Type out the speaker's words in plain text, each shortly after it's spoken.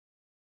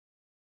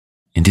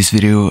In this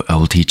video, I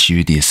will teach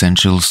you the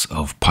essentials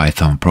of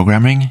Python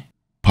programming.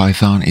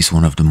 Python is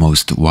one of the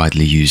most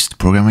widely used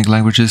programming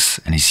languages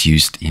and is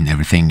used in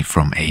everything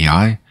from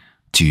AI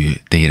to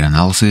data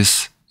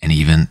analysis and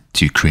even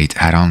to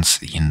create add-ons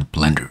in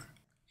Blender.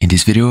 In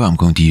this video, I'm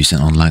going to use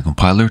an online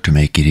compiler to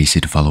make it easy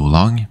to follow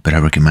along, but I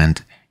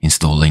recommend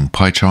installing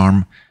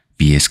PyCharm,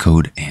 VS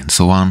Code, and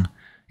so on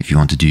if you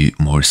want to do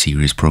more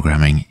serious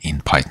programming in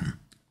Python.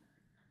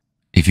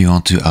 If you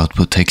want to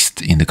output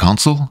text in the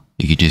console,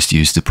 you can just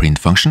use the print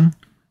function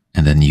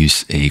and then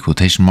use a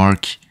quotation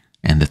mark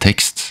and the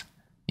text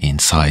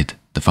inside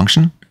the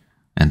function.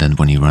 And then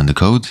when you run the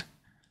code,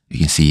 you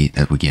can see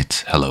that we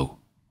get hello.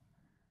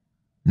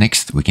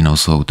 Next, we can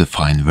also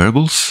define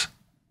variables.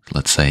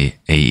 Let's say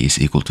a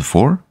is equal to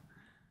 4,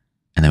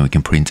 and then we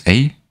can print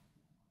a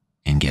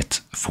and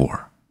get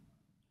 4.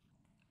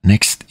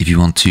 Next, if you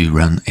want to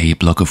run a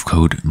block of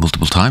code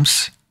multiple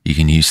times, you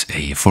can use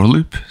a for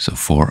loop, so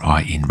for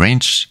I in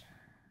range,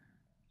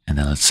 and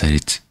then let's set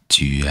it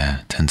to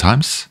 10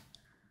 times,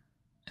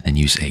 and then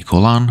use a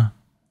colon,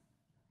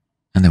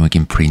 and then we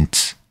can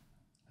print,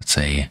 let's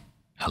say,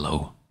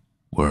 hello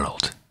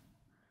world.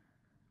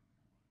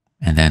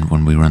 And then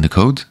when we run the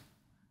code,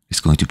 it's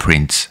going to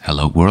print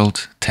hello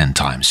world 10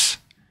 times.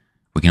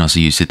 We can also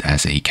use it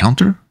as a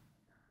counter.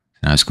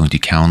 Now it's going to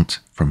count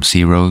from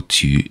 0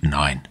 to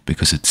 9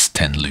 because it's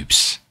 10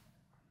 loops.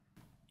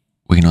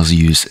 We can also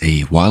use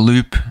a while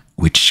loop,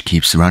 which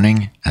keeps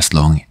running as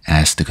long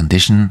as the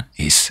condition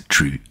is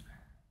true.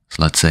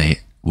 So let's say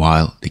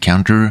while the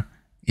counter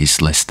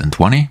is less than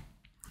 20,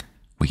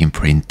 we can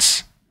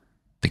print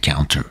the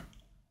counter.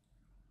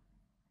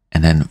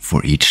 And then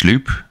for each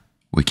loop,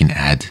 we can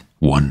add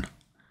 1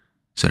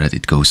 so that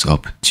it goes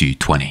up to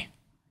 20.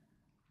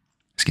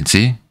 As you can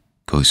see, it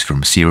goes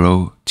from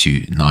 0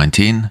 to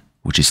 19,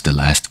 which is the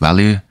last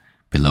value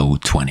below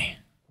 20.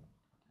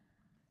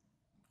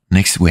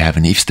 Next, we have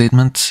an if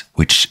statement,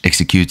 which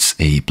executes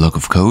a block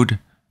of code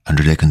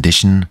under the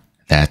condition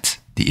that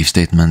the if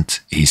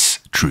statement is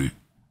true.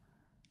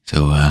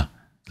 So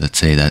let's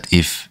say that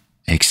if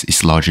x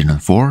is larger than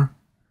 4,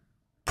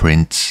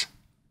 print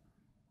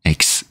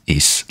x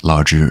is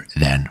larger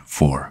than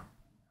 4,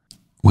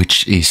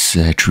 which is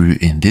true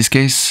in this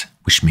case,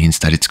 which means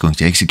that it's going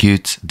to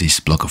execute this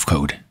block of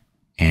code.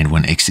 And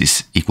when x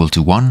is equal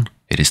to 1,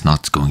 it is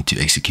not going to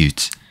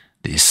execute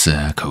this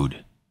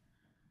code.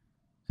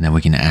 And then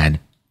we can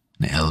add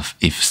an else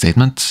if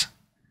statement.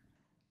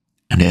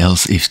 And the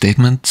else if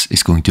statement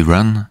is going to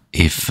run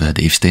if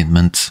the if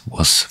statement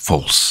was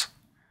false.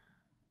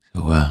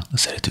 So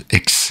let's set it to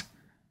x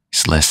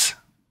is less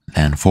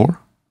than 4.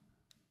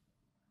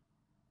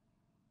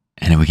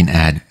 And then we can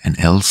add an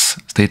else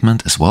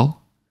statement as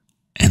well.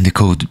 And the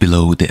code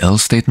below the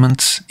else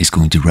statement is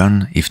going to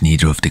run if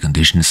neither of the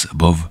conditions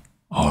above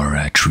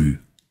are true.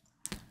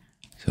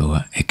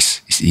 So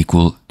x is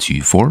equal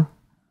to 4.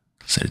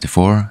 Set it to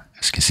 4.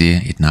 As you can see,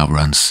 it now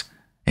runs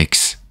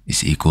x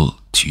is equal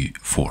to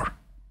 4.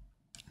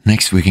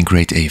 Next, we can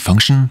create a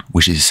function,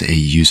 which is a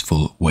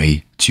useful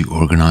way to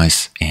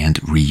organize and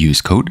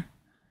reuse code.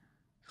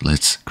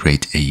 Let's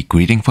create a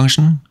greeting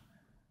function.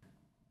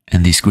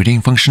 And this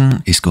greeting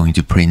function is going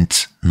to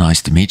print nice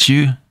to meet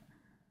you,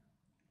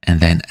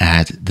 and then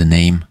add the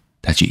name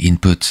that you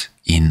input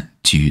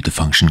into the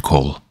function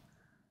call.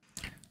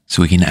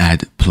 So we can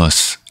add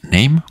plus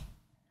name,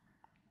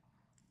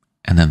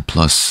 and then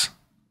plus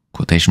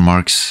quotation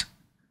marks,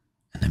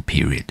 and then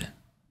period.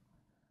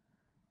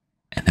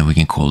 And then we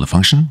can call the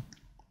function.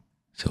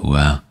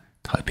 So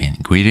type in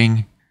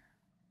greeting,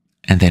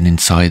 and then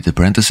inside the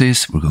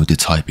parentheses, we're going to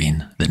type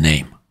in the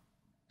name.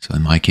 So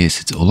in my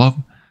case, it's Olav,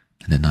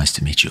 and then nice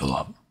to meet you,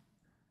 Olav.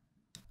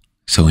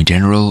 So in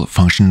general,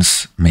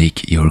 functions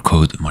make your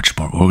code much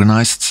more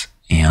organized,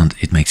 and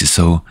it makes it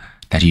so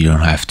that you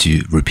don't have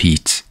to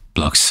repeat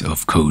blocks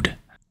of code.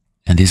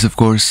 And this, of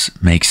course,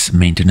 makes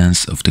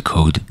maintenance of the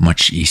code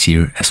much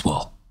easier as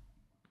well.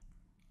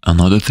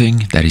 Another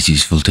thing that is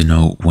useful to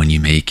know when you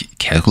make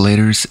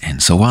calculators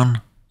and so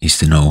on is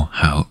to know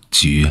how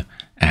to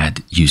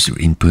add user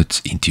input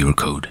into your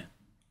code.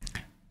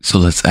 So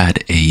let's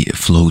add a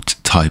float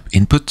type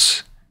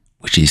input,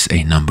 which is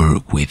a number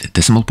with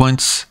decimal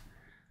points.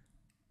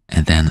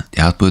 And then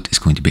the output is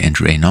going to be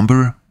enter a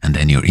number, and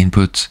then your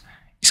input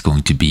is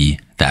going to be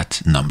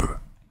that number.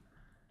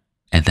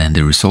 And then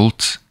the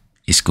result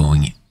is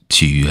going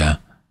to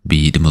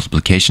be the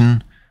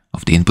multiplication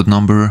of the input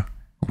number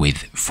with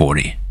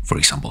 40, for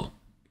example.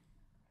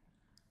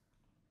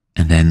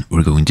 And then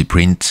we're going to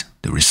print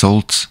the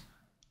result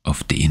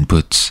of the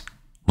input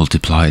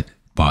multiplied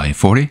by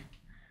 40,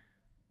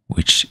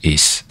 which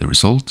is the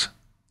result.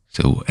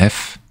 So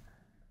f,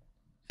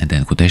 and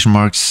then quotation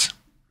marks,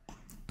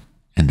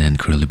 and then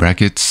curly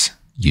brackets,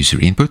 user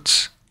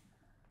input.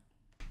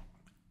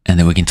 And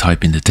then we can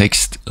type in the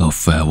text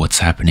of what's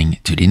happening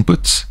to the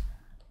input.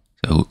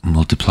 So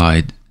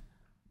multiplied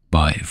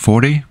by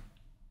 40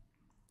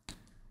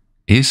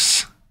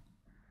 is,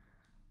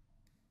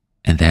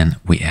 and then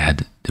we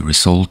add the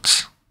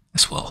result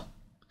as well.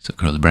 So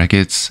curly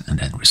brackets and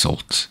then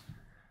result.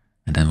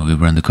 And then when we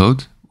run the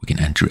code, we can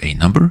enter a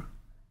number.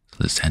 So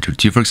let's enter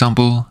 2, for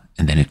example,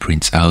 and then it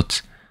prints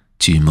out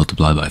 2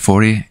 multiplied by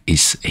 40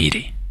 is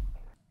 80.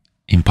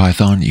 In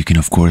Python, you can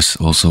of course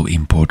also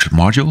import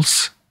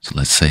modules. So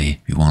let's say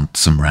we want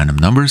some random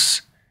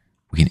numbers.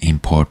 We can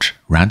import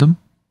random.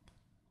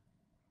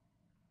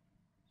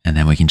 And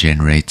then we can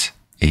generate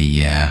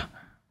a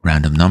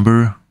random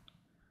number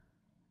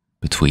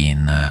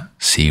between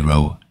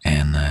 0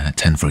 and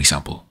 10, for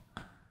example.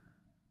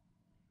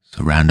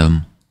 So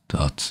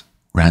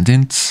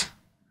random.randint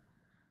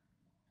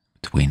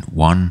between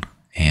 1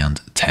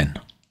 and 10.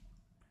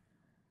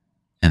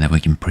 And then we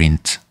can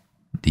print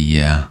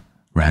the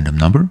random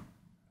number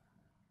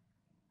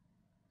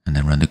and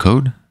then run the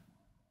code.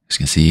 As you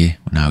can see,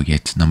 we now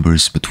get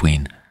numbers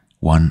between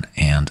 1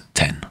 and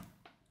 10.